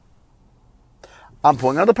I'm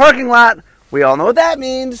pulling out of the parking lot. We all know what that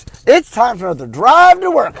means. It's time for another drive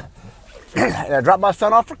to work. And I dropped my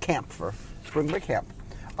son off for spring break camp.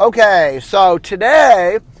 Okay, so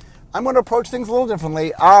today I'm going to approach things a little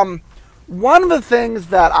differently. One of the things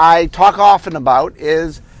that I talk often about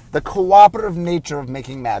is the cooperative nature of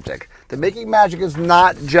making magic. That making magic is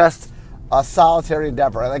not just a solitary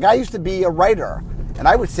endeavor. Like, I used to be a writer, and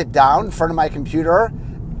I would sit down in front of my computer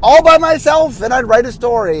all by myself, and I'd write a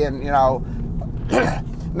story, and,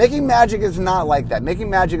 making magic is not like that. Making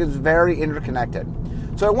magic is very interconnected.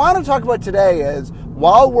 So what I want to talk about today is,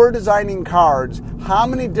 while we're designing cards, how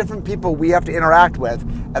many different people we have to interact with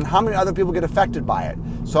and how many other people get affected by it.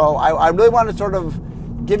 So I really want to sort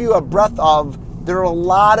of give you a breadth of, there are a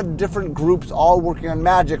lot of different groups all working on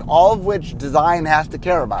magic, all of which design has to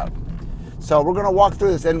care about. So we're going to walk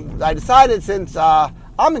through this. And I decided, since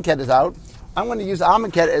Amonkhet is out, I'm going to use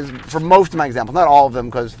Amonkhet for most of my examples. Not all of them,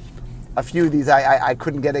 because a few of these I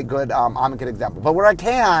couldn't get a good Amonkhet example. But where I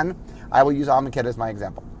can, I will use Amonkhet as my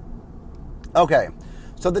example. Okay,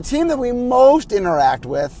 so the team that we most interact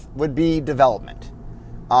with would be development.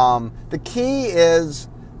 The key is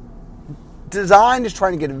design is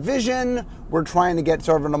trying to get a vision. We're trying to get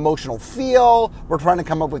sort of an emotional feel. We're trying to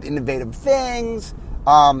come up with innovative things.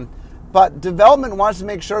 But development wants to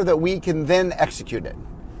make sure that we can then execute it.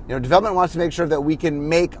 Development wants to make sure that we can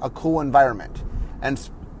make a cool environment. And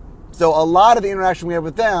so a lot of the interaction we have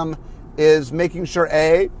with them is making sure,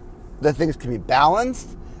 A, that things can be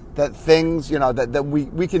balanced, that things, that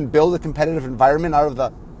we can build a competitive environment out of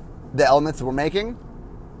the elements that we're making.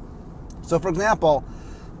 So, for example,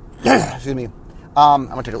 excuse me, I'm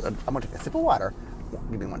gonna take a sip of water.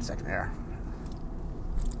 Give me 1 second here.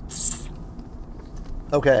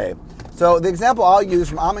 Okay, so the example I'll use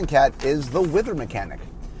from Amonkhet is the wither mechanic.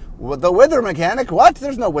 The wither mechanic? What?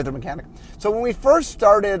 There's no wither mechanic. So when we first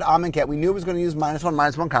started Amonkhet, we knew it was going to use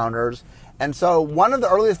 -1/-1 counters. And so one of the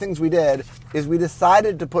earliest things we did is we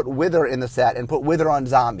decided to put wither in the set and put wither on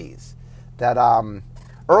zombies. That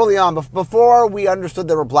early on, before we understood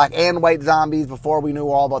there were black and white zombies, before we knew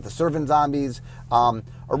all about the servant zombies,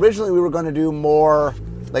 originally we were going to do more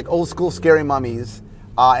like old school scary mummies.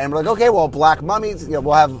 And we're like, okay, well, black mummies,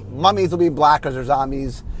 we'll have mummies will be black because they're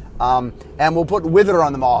zombies. And we'll put wither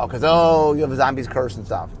on them all because, you have a zombie's curse and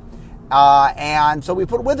stuff. And so we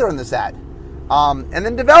put wither in the set. And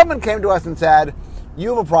then development came to us and said, you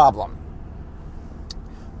have a problem.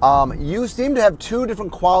 You seem to have two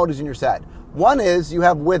different qualities in your set. One is you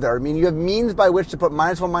have wither, you have means by which to put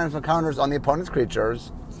 -1/-1 counters on the opponent's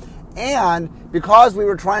creatures. And because we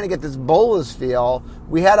were trying to get this bolus feel,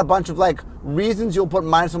 we had a bunch of reasons you'll put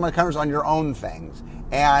 -1/-1 counters on your own things.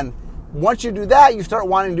 And once you do that, you start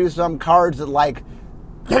wanting to do some cards that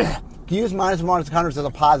use -1/-1 counters as a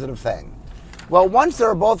positive thing. Well, once there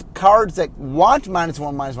are both cards that want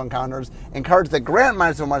 -1/-1 counters and cards that grant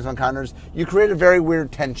 -1/-1 counters, you create a very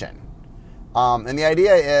weird tension. And the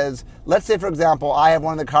idea is, let's say, for example, I have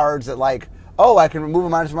one of the cards that I can remove a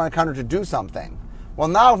 -1 counter to do something. Well,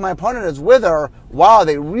 now if my opponent is wither, wow,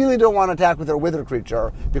 they really don't want to attack with their wither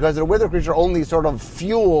creature because their wither creature only sort of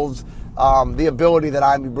fuels the ability that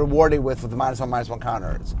I'm rewarded with the -1/-1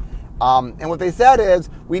 counters. And what they said is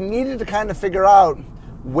we needed to kind of figure out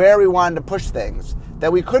where we wanted to push things.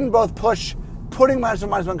 That we couldn't both push putting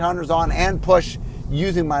 -1/-1 counters on and push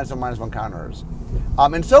using -1/-1 counters.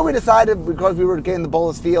 And so we decided, because we were getting the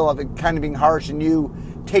bolus feel of it kind of being harsh and you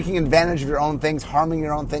taking advantage of your own things, harming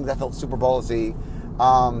your own things, that felt super bolusy.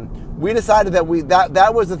 We decided that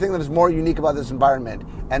was the thing that was more unique about this environment.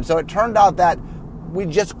 And so it turned out that we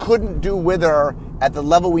just couldn't do wither at the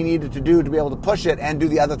level we needed to do to be able to push it and do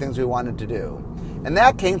the other things we wanted to do. And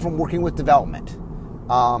that came from working with development.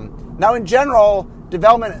 Now, in general,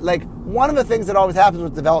 development, one of the things that always happens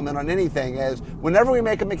with development on anything is whenever we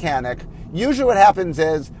make a mechanic, usually what happens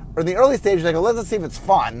is, or in the early stages, let's see if it's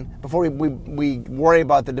fun before we worry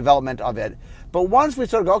about the development of it. But once we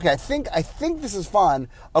sort of go, okay, I think this is fun.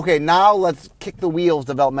 Okay, now let's kick the wheels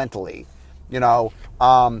developmentally.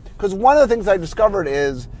 Because one of the things I discovered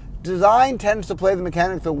is design tends to play the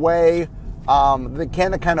mechanic the way the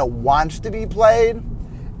mechanic kind of wants to be played.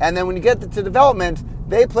 And then when you get to development,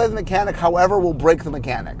 they play the mechanic however will break the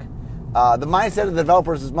mechanic. The mindset of the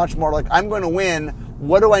developers is much more I'm going to win.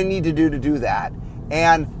 What do I need to do that?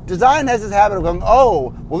 And design has this habit of going,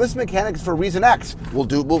 this mechanic is for reason X.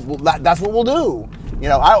 That's what we'll do.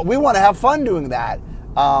 We want to have fun doing that.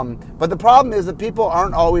 But the problem is that people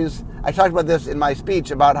aren't always. I talked about this in my speech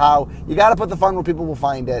about how you got to put the fun where people will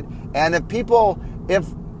find it. And if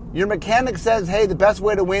your mechanic says, hey, the best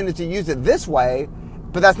way to win is to use it this way,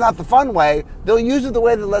 but that's not the fun way, they'll use it the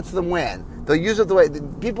way that lets them win. They'll use it the way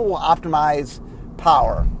people will optimize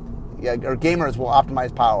power. Yeah, or gamers will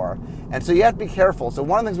optimize power. And so you have to be careful. So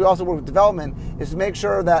one of the things we also work with development is to make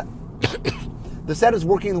sure that the set is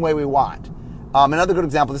working the way we want. Another good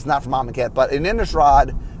example, this is not from Amonkhet, but in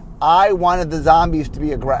Innistrad, I wanted the zombies to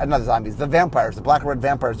be aggressive, not the zombies, the vampires, the black and red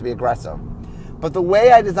vampires to be aggressive. But the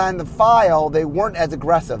way I designed the file, they weren't as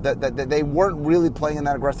aggressive. That they weren't really playing in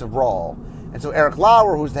that aggressive role. And so Eric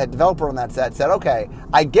Lauer, who's the head developer on that set, said, okay,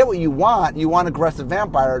 I get what you want. You want aggressive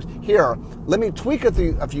vampires. Here, let me tweak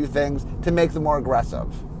a few things to make them more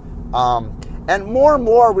aggressive. And more,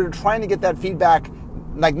 we were trying to get that feedback,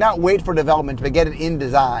 like not wait for development, but get it in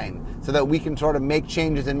design so that we can sort of make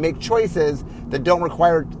changes and make choices that don't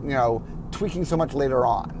require, tweaking so much later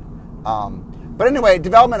on. But anyway,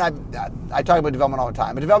 development, I talk about development all the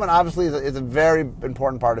time. But development obviously is a very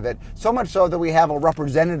important part of it, so much so that we have a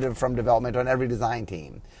representative from development on every design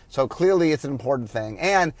team. So clearly it's an important thing.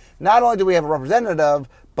 And not only do we have a representative,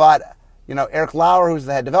 but Eric Lauer, who's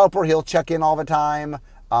the head developer, he'll check in all the time.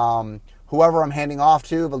 Whoever I'm handing off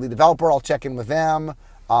to, the lead developer, I'll check in with them.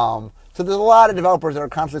 So there's a lot of developers that are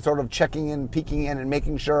constantly sort of checking in, peeking in, and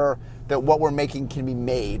making sure that what we're making can be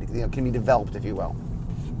made, can be developed, if you will.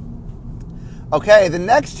 Okay, the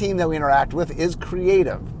next team that we interact with is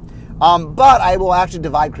creative. But I will actually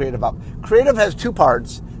divide creative up. Creative has two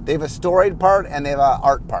parts. They have a storied part and they have an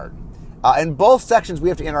art part. In both sections we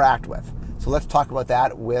have to interact with. So let's talk about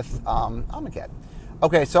that with Amonkhet.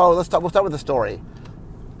 Okay, so we'll start with the story.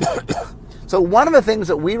 So one of the things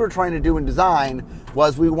that we were trying to do in design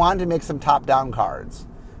was we wanted to make some top-down cards.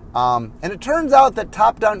 And it turns out that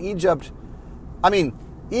top-down Egypt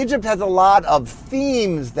has a lot of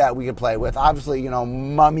themes that we could play with. Obviously,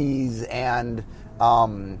 mummies and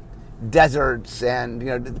deserts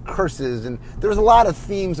and, curses. And there's a lot of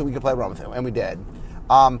themes that we could play around with, and we did.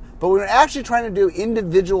 But we were actually trying to do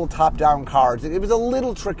individual top-down cards. It was a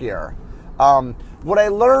little trickier. What I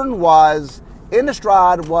learned was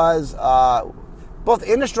Innistrad was, both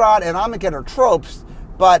Innistrad and Amonkhet are tropes,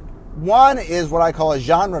 but one is what I call a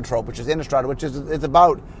genre trope, which is Innistrad, which is it's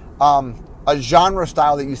about a genre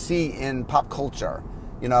style that you see in pop culture.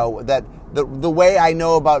 That the way I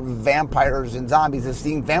know about vampires and zombies is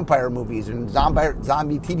seeing vampire movies and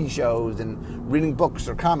zombie TV shows and reading books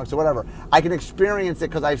or comics or whatever. I can experience it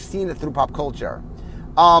because I've seen it through pop culture.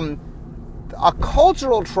 A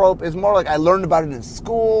cultural trope is more like I learned about it in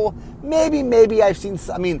school. Maybe I've seen,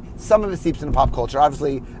 some of it seeps into pop culture.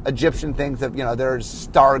 Obviously, Egyptian things that, there's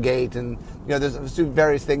Stargate and, there's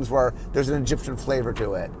various things where there's an Egyptian flavor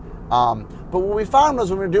to it. But what we found was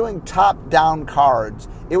when we were doing top-down cards,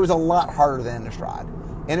 it was a lot harder than Innistrad.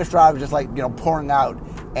 Innistrad was just like, pouring out.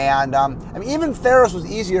 And, even Theros was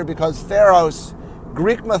easier because Theros,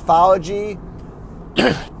 Greek mythology,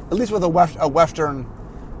 at least with a Western,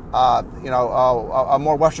 a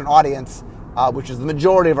more Western audience, which is the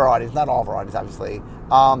majority of our audience, not all of our audience, obviously.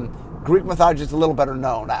 Greek mythology is a little better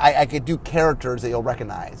known. I could do characters that you'll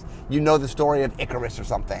recognize. The story of Icarus or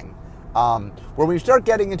something. Where when you start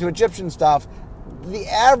getting into Egyptian stuff, the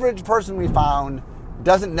average person we found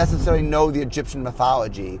doesn't necessarily know the Egyptian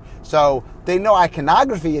mythology. So they know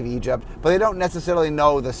iconography of Egypt, but they don't necessarily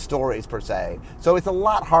know the stories per se. So it's a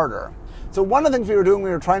lot harder. So one of the things we were doing, we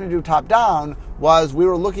were trying to do top-down, was we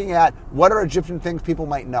were looking at what are Egyptian things people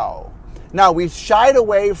might know. Now, we shied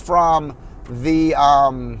away from the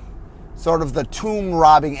sort of the tomb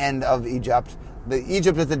robbing end of Egypt.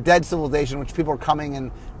 Egypt is a dead civilization, which people are coming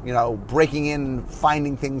and breaking in,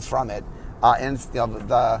 finding things from it.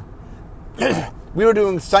 We were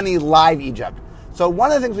doing sunny live Egypt. So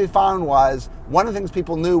one of the things we found was one of the things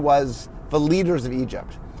people knew was the leaders of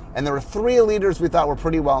Egypt, and there were three leaders we thought were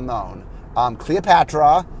pretty well known: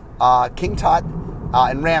 Cleopatra, King Tut,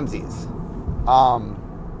 and Ramses.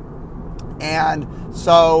 And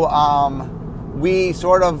so we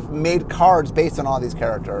sort of made cards based on all these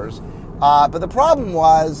characters. But the problem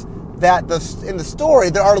was that in the story,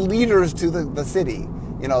 there are leaders to the city.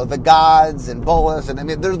 The gods and Bolus, and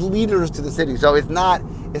there's leaders to the city. So it's not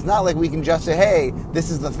like we can just say, hey,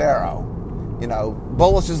 this is the pharaoh.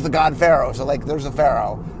 Bolus is the god pharaoh, so there's a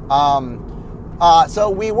pharaoh. So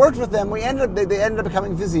we worked with them. They ended up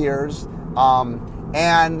becoming viziers.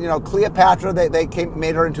 And Cleopatra, they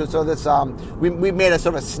made her into we made a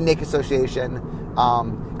sort of snake association.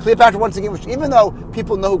 Cleopatra, once again, which even though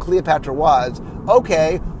people know who Cleopatra was,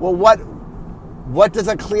 okay, well, what does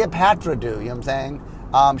a Cleopatra do? You know what I'm saying?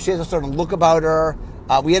 She has a certain look about her.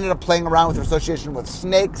 We ended up playing around with her association with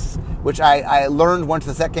snakes, which I learned once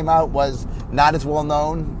the set came out was not as well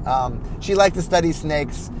known. She liked to study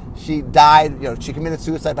snakes. She died, she committed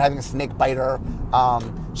suicide by having a snake bite her.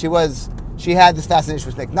 She she had this fascination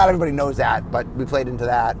with snakes. Not everybody knows that, but we played into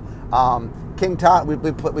that. King Tut, we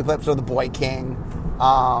played episode of the Boy King,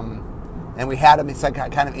 and we had him. It's like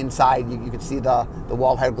kind of inside. You could see the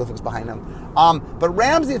wall hieroglyphics behind him. But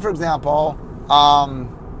Ramses, for example,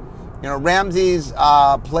 Ramses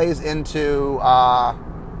plays into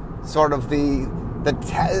sort of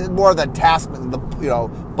more of the task,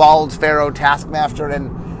 bald pharaoh taskmaster, and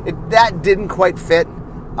that didn't quite fit.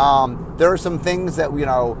 There are some things that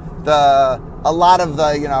a lot of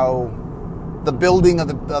the building of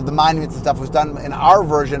the monuments and stuff was done in our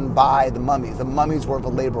version by the mummies. The mummies were the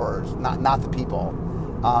laborers, not the people,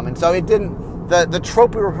 and so it didn't. The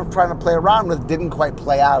trope we were trying to play around with didn't quite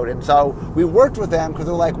play out, and so we worked with them because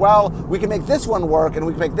they're like, well, we can make this one work, and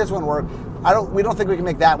we can make this one work. We don't think we can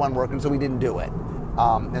make that one work, and so we didn't do it.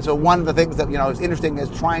 And so one of the things that is interesting is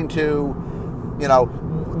trying to,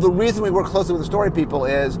 the reason we work closely with the story people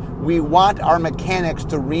is we want our mechanics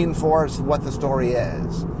to reinforce what the story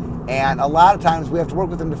is. And a lot of times we have to work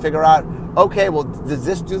with them to figure out, okay, well, does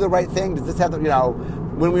this do the right thing? Does this have the,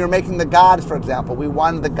 when we were making the gods, for example, we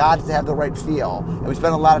wanted the gods to have the right feel. And we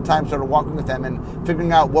spent a lot of time sort of walking with them and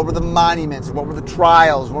figuring out what were the monuments, and what were the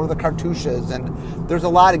trials, what were the cartouches. And there's a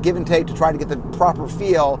lot of give and take to try to get the proper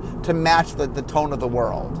feel to match the tone of the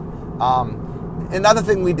world. Another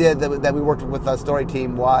thing we did that we worked with the story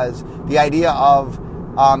team was the idea of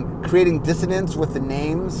creating dissonance with the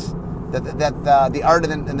names, that the art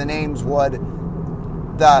and the names would,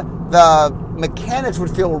 the mechanics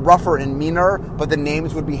would feel rougher and meaner, but the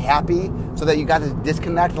names would be happy, so that you got this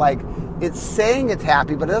disconnect. Like, it's saying it's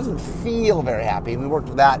happy, but it doesn't feel very happy. And we worked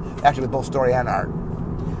with that actually with both story and art.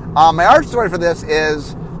 My art story for this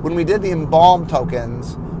is when we did the embalm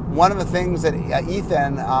tokens. One of the things that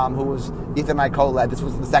Ethan, Ethan and I co-led, this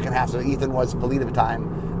was in the second half, so Ethan was the lead at the time.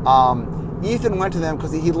 Ethan went to them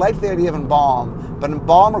because he liked the idea of embalm, but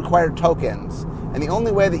embalm required tokens. And the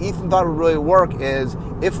only way that Ethan thought it would really work is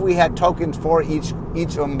if we had tokens for each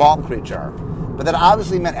embalmed creature. But that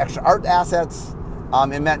obviously meant extra art assets.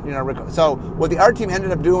 It meant, so what the art team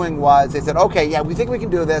ended up doing was they said, okay, yeah, we think we can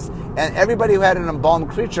do this. And everybody who had an embalmed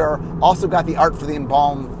creature also got the art for the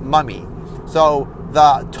embalmed mummy. So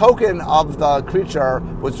the token of the creature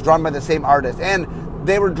was drawn by the same artist. And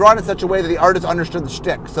they were drawn in such a way that the artist understood the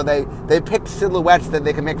shtick. So they picked silhouettes that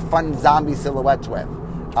they could make fun zombie silhouettes with.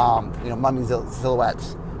 Mummy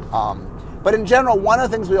silhouettes. But in general, one of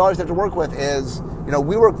the things we always have to work with is,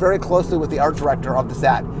 we work very closely with the art director of the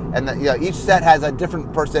set. And each set has a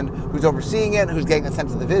different person who's overseeing it, who's getting a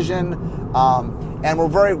sense of the vision. And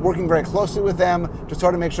we're working very closely with them to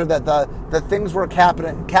sort of make sure that the things we're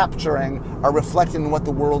capturing are reflecting what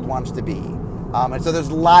the world wants to be. And so there's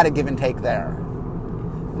a lot of give and take there.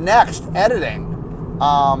 Next, editing.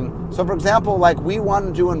 So for example, like we wanted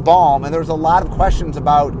to do embalm, and there's a lot of questions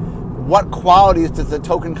about what qualities does the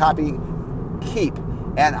token copy keep,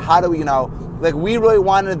 and how do we, we really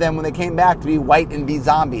wanted them when they came back to be white and be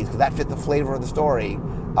zombies because that fit the flavor of the story,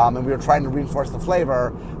 and we were trying to reinforce the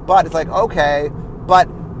flavor. But it's like, okay, but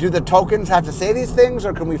do the tokens have to say these things,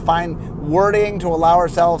 or can we find wording to allow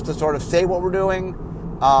ourselves to sort of say what we're doing?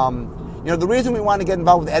 The reason we want to get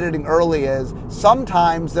involved with editing early is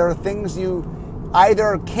sometimes there are things you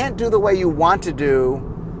either can't do the way you want to do.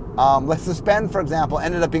 Like Suspend, for example,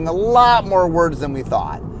 ended up being a lot more words than we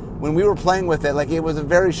thought. When we were playing with it, it was a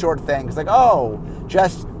very short thing. It's like, oh,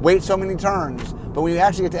 just wait so many turns. But when you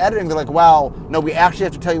actually get to editing, they're like, well, no, we actually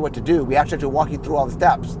have to tell you what to do. We actually have to walk you through all the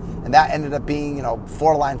steps. And that ended up being,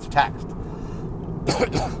 4 lines of text.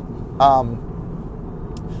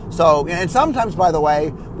 So, and sometimes, by the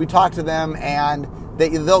way, we talk to them and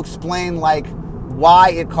they'll explain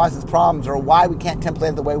why it causes problems or why we can't template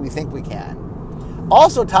it the way we think we can.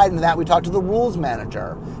 Also tied into that, we talk to the rules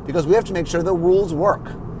manager because we have to make sure the rules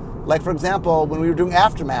work. Like, for example, when we were doing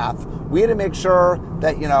Aftermath, we had to make sure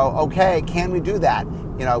that, okay, can we do that?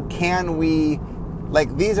 Can we,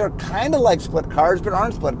 these are kind of like split cards, but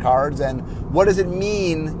aren't split cards, and what does it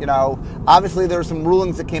mean? Obviously there are some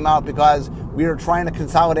rulings that came out because we were trying to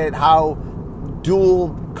consolidate how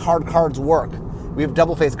dual cards work. We have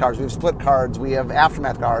double face cards, we have split cards, we have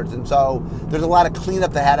Aftermath cards, and so there's a lot of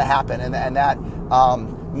cleanup that had to happen, and that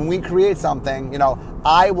when we create something,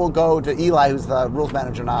 I will go to Eli, who's the rules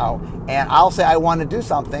manager now, and I'll say I want to do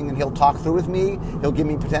something, and he'll talk through with me. He'll give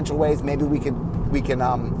me potential ways maybe we can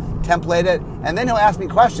template it, and then he'll ask me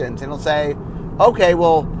questions, and he'll say, okay,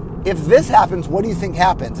 well, if this happens, what do you think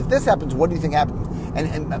happens? If this happens, what do you think happens?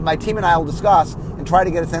 And my team and I will discuss and try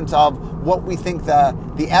to get a sense of what we think the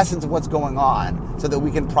essence of what's going on, so that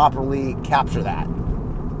we can properly capture that.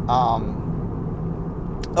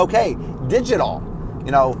 Okay, digital.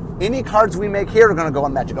 any cards we make here are going to go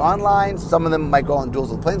on Magic Online. Some of them might go on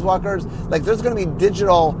Duels of the Planeswalkers. Like, there's going to be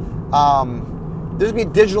digital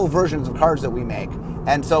versions of cards that we make.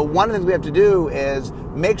 And so one of the things we have to do is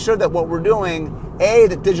make sure that what we're doing, A,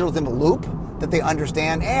 that digital's in the loop, that they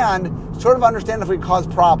understand, and sort of understand if we cause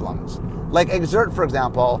problems. Like Exert, for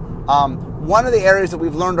example, one of the areas that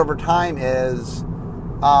we've learned over time is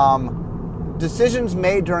decisions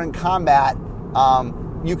made during combat,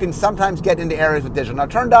 you can sometimes get into areas with digital. Now,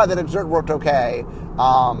 it turned out that Exert worked okay,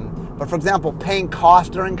 but for example, paying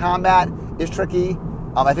costs during combat is tricky.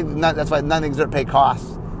 I think that's why none of the Exert pay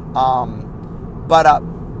costs. But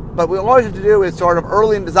what we always have to do is sort of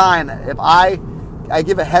early in design, if I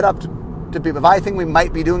give a head up to people, if I think we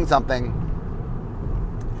might be doing something,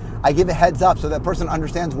 I give a heads up so that person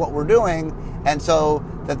understands what we're doing, and so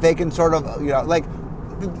that they can sort of, like,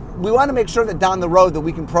 we want to make sure that down the road that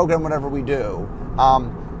we can program whatever we do.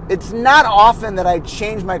 It's not often that I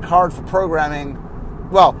change my card for programming.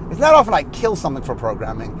 Well, it's not often I kill something for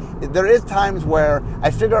programming. There is times where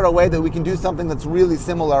I figure out a way that we can do something that's really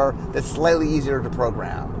similar, that's slightly easier to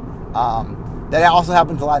program. That also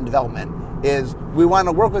happens a lot in development, is we want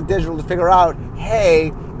to work with digital to figure out,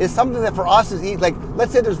 hey, is something that for us is easy, like,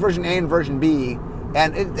 let's say there's version A and version B,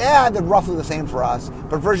 and they're roughly the same for us,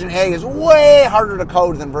 but version A is way harder to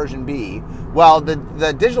code than version B. Well, the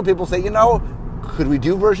digital people say, could we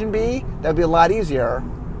do version B? That'd be a lot easier.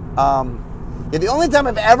 The only time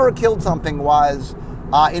I've ever killed something was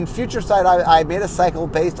in Future Sight. I made a cycle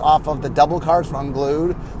based off of the double cards from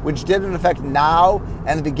Unglued, which did in effect now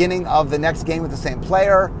and the beginning of the next game with the same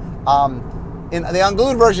player. In the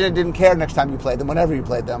Unglued version, it didn't care next time you played them, whenever you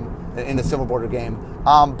played them in a Silver Border game.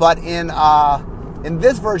 But in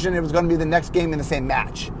this version, it was going to be the next game in the same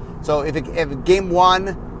match. So if game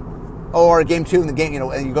 1 or game 2 in the game,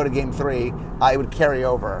 and you go to game 3, it would carry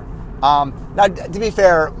over. Now, to be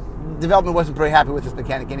fair, development wasn't very happy with this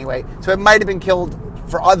mechanic anyway, so it might have been killed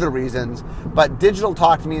for other reasons. But Digital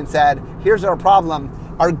talked to me and said, "Here's our problem: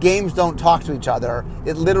 our games don't talk to each other.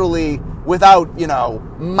 It literally, without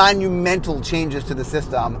monumental changes to the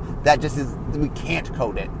system, that just is, we can't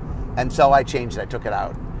code it." And so I changed it. I took it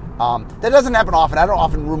out. That doesn't happen often. I don't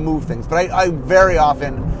often remove things, but I very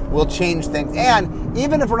often will change things. And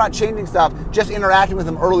even if we're not changing stuff, just interacting with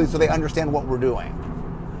them early so they understand what we're doing.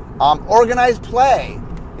 Organized play.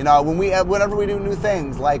 Whenever we do new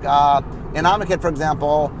things, like in Amonkhet, for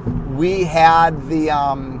example, we had the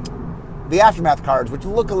Aftermath cards, which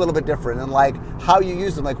look a little bit different, and like how you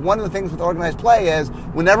use them. Like, one of the things with organized play is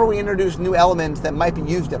whenever we introduce new elements that might be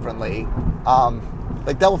used differently,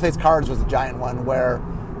 like Double-Faced Cards was a giant one where,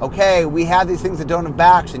 okay, we have these things that don't have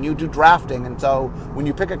backs, and you do drafting, and so when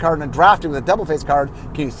you pick a card and drafting with a Double-Faced card,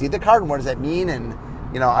 can you see the card, and what does that mean, and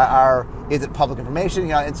is it public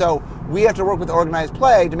information? And so we have to work with organized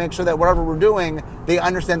play to make sure that whatever we're doing, they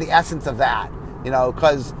understand the essence of that.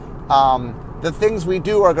 Because the things we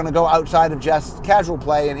do are going to go outside of just casual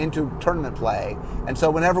play and into tournament play. And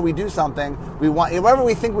so whenever we do something, whenever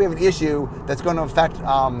we think we have an issue that's going to affect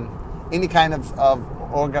any kind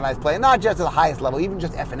of organized play, not just at the highest level, even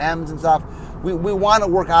just F&Ms and stuff, we want to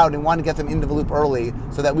work out and want to get them into the loop early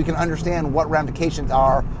so that we can understand what ramifications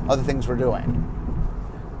are of the things we're doing.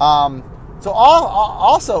 So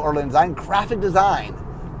also early in design, graphic design.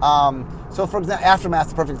 So for example, Aftermath's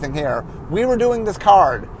the perfect thing here. We were doing this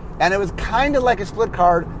card, and it was kind of like a split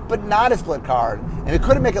card, but not a split card. And we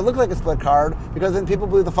couldn't make it look like a split card because then people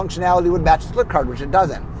believe the functionality would match a split card, which it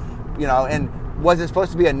doesn't. And was it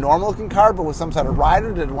supposed to be a normal looking card, but with some sort of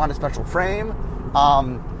rider? Did it want a special frame?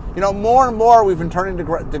 More and more we've been turning to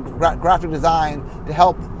graphic design to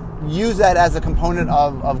help use that as a component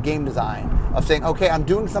of game design, of saying, okay, I'm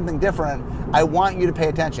doing something different, I want you to pay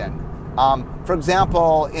attention. For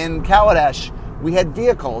example, in Kaladesh, we had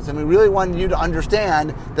vehicles, and we really wanted you to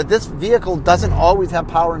understand that this vehicle doesn't always have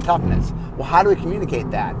power and toughness. Well, how do we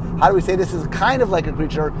communicate that? How do we say this is kind of like a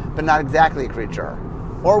creature, but not exactly a creature?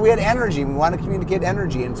 Or we had energy, we want to communicate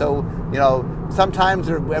energy, and so, sometimes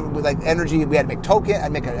like energy, we had to make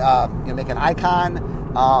token, make an icon.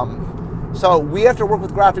 So we have to work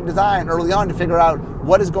with graphic design early on to figure out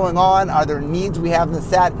what is going on. Are there needs we have in the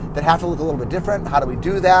set that have to look a little bit different? How do we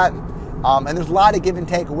do that? And there's a lot of give and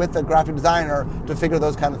take with the graphic designer to figure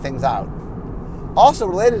those kind of things out. Also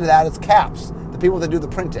related to that is caps, the people that do the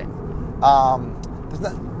printing.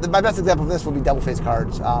 My best example of this would be Double-Faced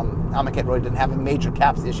Cards. Amonkhet really didn't have a major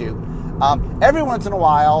caps issue. Every once in a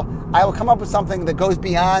while, I will come up with something that goes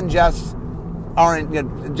beyond just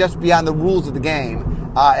beyond the rules of the game.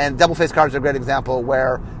 And Double-Faced Cards are a great example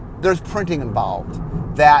where there's printing involved.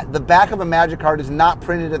 that the back of a Magic card is not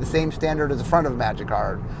printed at the same standard as the front of a Magic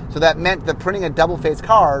card. So that meant that printing a double-faced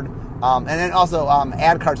card, and then also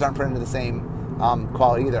ad cards aren't printed to the same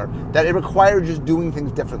quality either, that it required just doing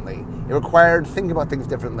things differently. It required thinking about things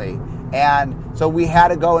differently. And so we had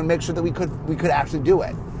to go and make sure that we could actually do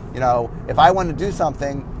it. You know, if I want to do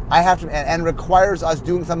something, I have to, and requires us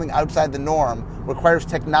doing something outside the norm, requires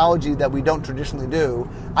technology that we don't traditionally do,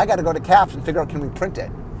 I got to go to CAPS and figure out, can we print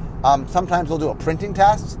it? Sometimes we'll do a printing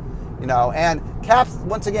test, you know, and CAPS,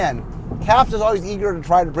 once again, CAPS is always eager to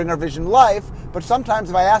try to bring our vision to life, but sometimes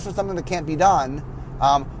if I ask for something that can't be done,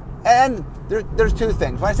 and there's two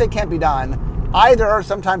things. When I say can't be done, either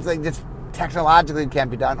sometimes they just technologically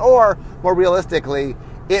can't be done, or more realistically,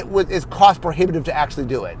 it's cost prohibitive to actually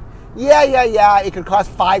do it. Yeah, it could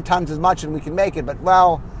cost 5 times as much and we can make it, but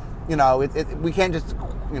well, you know, we can't just,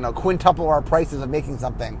 you know, quintuple our prices of making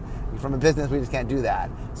something. From a business, we just can't do that.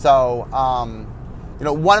 So, you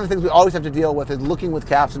know, one of the things we always have to deal with is looking with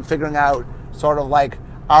CAPS and figuring out sort of like,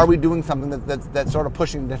 are we doing something that's sort of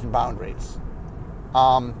pushing different boundaries?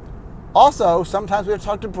 Also, sometimes we have to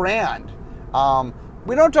talk to brand.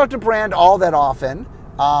 We don't talk to brand all that often,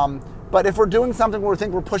 but if we're doing something where we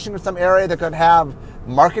think we're pushing in some area that could have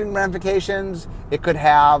marketing ramifications, it could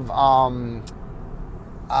have, you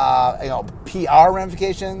know, PR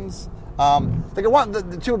ramifications.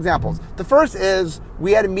 The 2 examples. The first is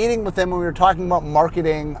we had a meeting with them when we were talking about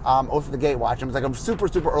marketing Oath of the Gatewatch. It was like a super,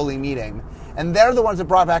 super early meeting. And they're the ones that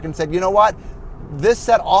brought back and said, you know what? This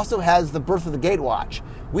set also has the Birth of the Gatewatch.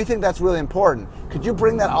 We think that's really important. Could you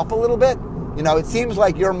bring that up a little bit? You know, it seems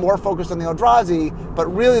like you're more focused on the Eldrazi, but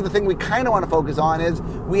really the thing we kind of want to focus on is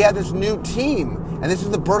we have this new team, and this is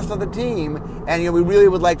the birth of the team, and, you know, we really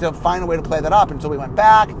would like to find a way to play that up. And so we went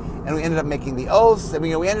back, and we ended up making the oaths, and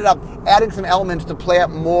we ended up adding some elements to play up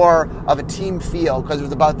more of a team feel, because it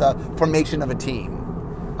was about the formation of a team.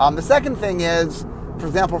 The second thing is, for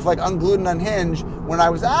example, for like Unglued and Unhinged, when I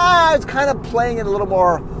was kind of playing it a little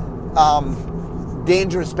more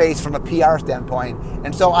dangerous space from a PR standpoint,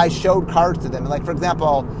 and so I showed cards to them. Like, for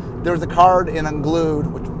example, there was a card in Unglued,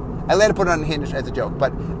 which I later put on Unhinged as a joke,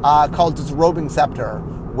 but called Disrobing Scepter,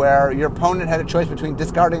 where your opponent had a choice between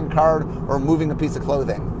discarding a card or moving a piece of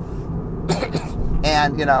clothing.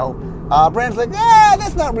 And, you know, brand's like,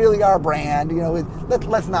 that's not really our brand, you know,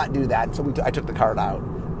 let's not do that. So I took the card out.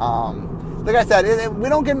 Like I said, we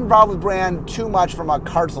don't get involved with brand too much from a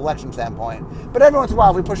card selection standpoint, but every once in a while,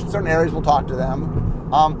 if we push in certain areas, we'll talk to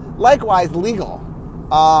them. Likewise, legal.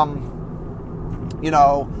 You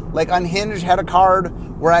know, like Unhinged had a card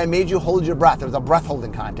where I made you hold your breath. There was a breath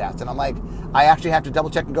holding contest, and I'm like, I actually have to double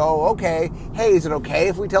check and go, okay, hey, is it okay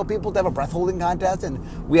if we tell people to have a breath holding contest?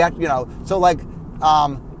 And we have, you know, so like,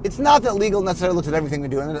 it's not that legal necessarily looks at everything we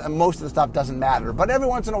do, and most of the stuff doesn't matter. But every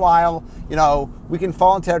once in a while, you know, we can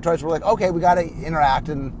fall in territories where we're like, okay, we got to interact,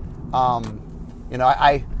 and you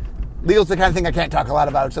know, legal's the kind of thing I can't talk a lot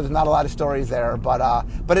about, so there's not a lot of stories there. But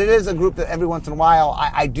it is a group that every once in a while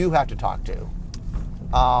I do have to talk to.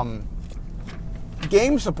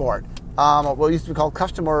 Game support, what used to be called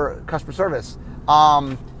customer service.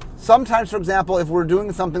 Sometimes, for example, if we're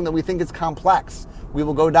doing something that we think is complex, we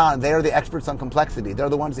will go down. They are the experts on complexity. They're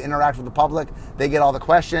the ones that interact with the public. They get all the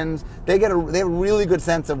questions. They have a really good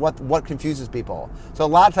sense of what confuses people. So a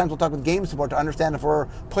lot of times we'll talk with game support to understand if we're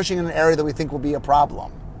pushing in an area that we think will be a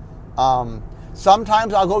problem.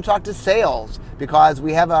 Sometimes I'll go talk to sales because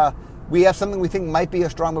we have something we think might be a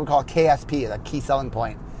strong, what we call a KSP, a key selling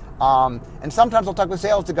point. And sometimes I'll talk with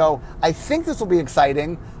sales to go, I think this will be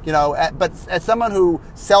exciting, you know, but as someone who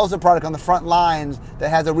sells a product on the front lines that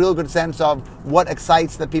has a real good sense of what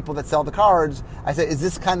excites the people that sell the cards, I say, is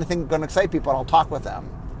this kind of thing going to excite people? And I'll talk with them.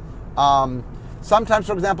 Sometimes,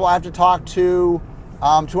 for example, I have to talk to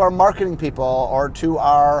our marketing people or to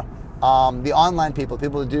our the online people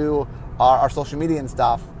who do our social media and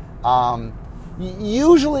stuff.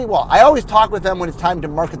 Usually, well, I always talk with them when it's time to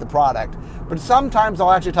market the product, but sometimes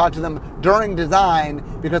I'll actually talk to them during design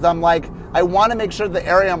because I'm like, I want to make sure the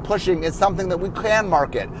area I'm pushing is something that we can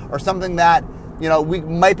market or something that, you know, we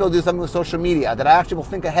might be able to do something with social media, that I actually will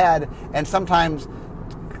think ahead and sometimes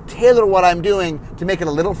tailor what I'm doing to make it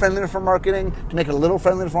a little friendlier for marketing, to make it a little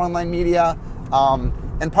friendlier for online media.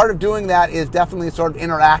 And part of doing that is definitely sort of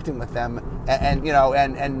interacting with them and you know,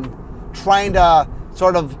 and trying to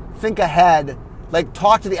sort of think ahead, like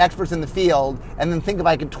talk to the experts in the field and then think if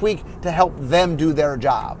I can tweak to help them do their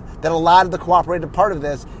job. That a lot of the cooperative part of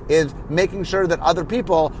this is making sure that other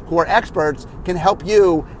people who are experts can help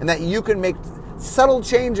you and that you can make subtle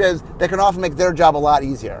changes that can often make their job a lot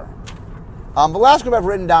easier. The last group I've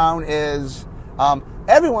written down is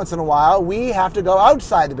every once in a while we have to go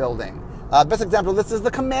outside the building. Best example of this is the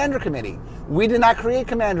Commander Committee. We did not create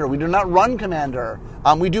Commander. We do not run Commander.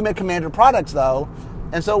 We do make Commander products, though.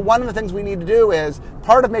 And so one of the things we need to do is,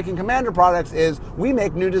 part of making Commander products is we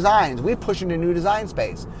make new designs. We push into new design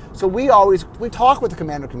space. So we talk with the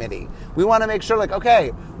Commander Committee. We want to make sure, like,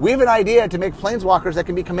 okay, we have an idea to make Planeswalkers that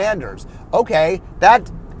can be Commanders. Okay, that's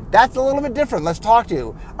a little bit different. Let's talk to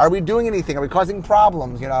you. Are we doing anything? Are we causing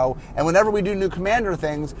problems? And whenever we do new Commander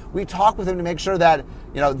things, we talk with them to make sure that,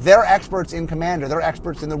 they're experts in Commander. They're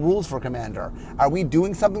experts in the rules for Commander. Are we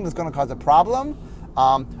doing something that's going to cause a problem?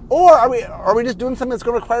 Or are we just doing something that's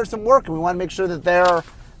going to require some work, and we want to make sure that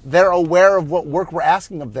they're aware of what work we're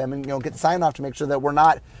asking of them, and get sign off to make sure that we're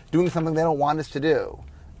not doing something they don't want us to do.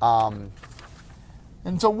 And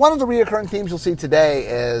so one of the reoccurring themes you'll see today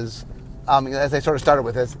is, as I sort of started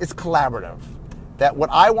with this, it's collaborative. That what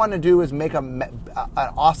I want to do is make an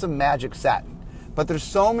awesome Magic set, but there's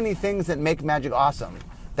so many things that make Magic awesome.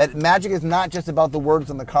 That Magic is not just about the words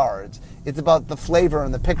on the cards. It's about the flavor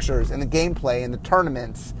and the pictures and the gameplay and the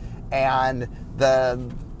tournaments and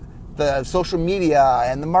the social media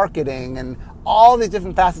and the marketing, and all these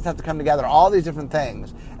different facets have to come together, all these different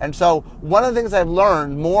things. And so one of the things I've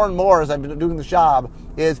learned more and more as I've been doing this job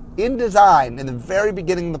is, in design, in the very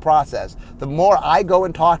beginning of the process, the more I go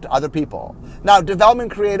and talk to other people. Now,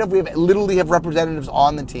 development creative, we literally have representatives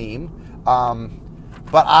on the team.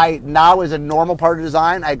 But now as a normal part of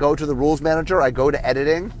design, I go to the rules manager, I go to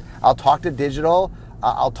editing, I'll talk to digital,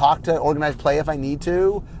 I'll talk to organized play if I need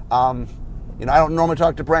to. I don't normally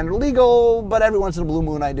talk to brand or legal, but every once in a blue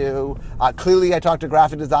moon I do. Clearly I talk to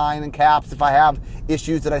graphic design and caps if I have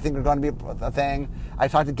issues that I think are going to be a thing. I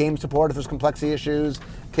talk to game support if there's complexity issues,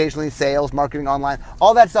 occasionally sales, marketing, online,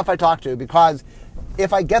 all that stuff I talk to, because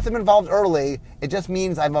if I get them involved early, it just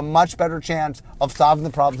means I have a much better chance of solving the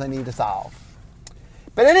problems I need to solve.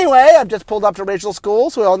 But anyway, I've just pulled up to Rachel's school,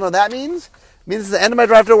 so we all know what that means. It means it's the end of my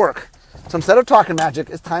drive to work. So instead of talking magic,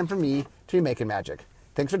 it's time for me to be making magic.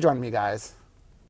 Thanks for joining me, guys.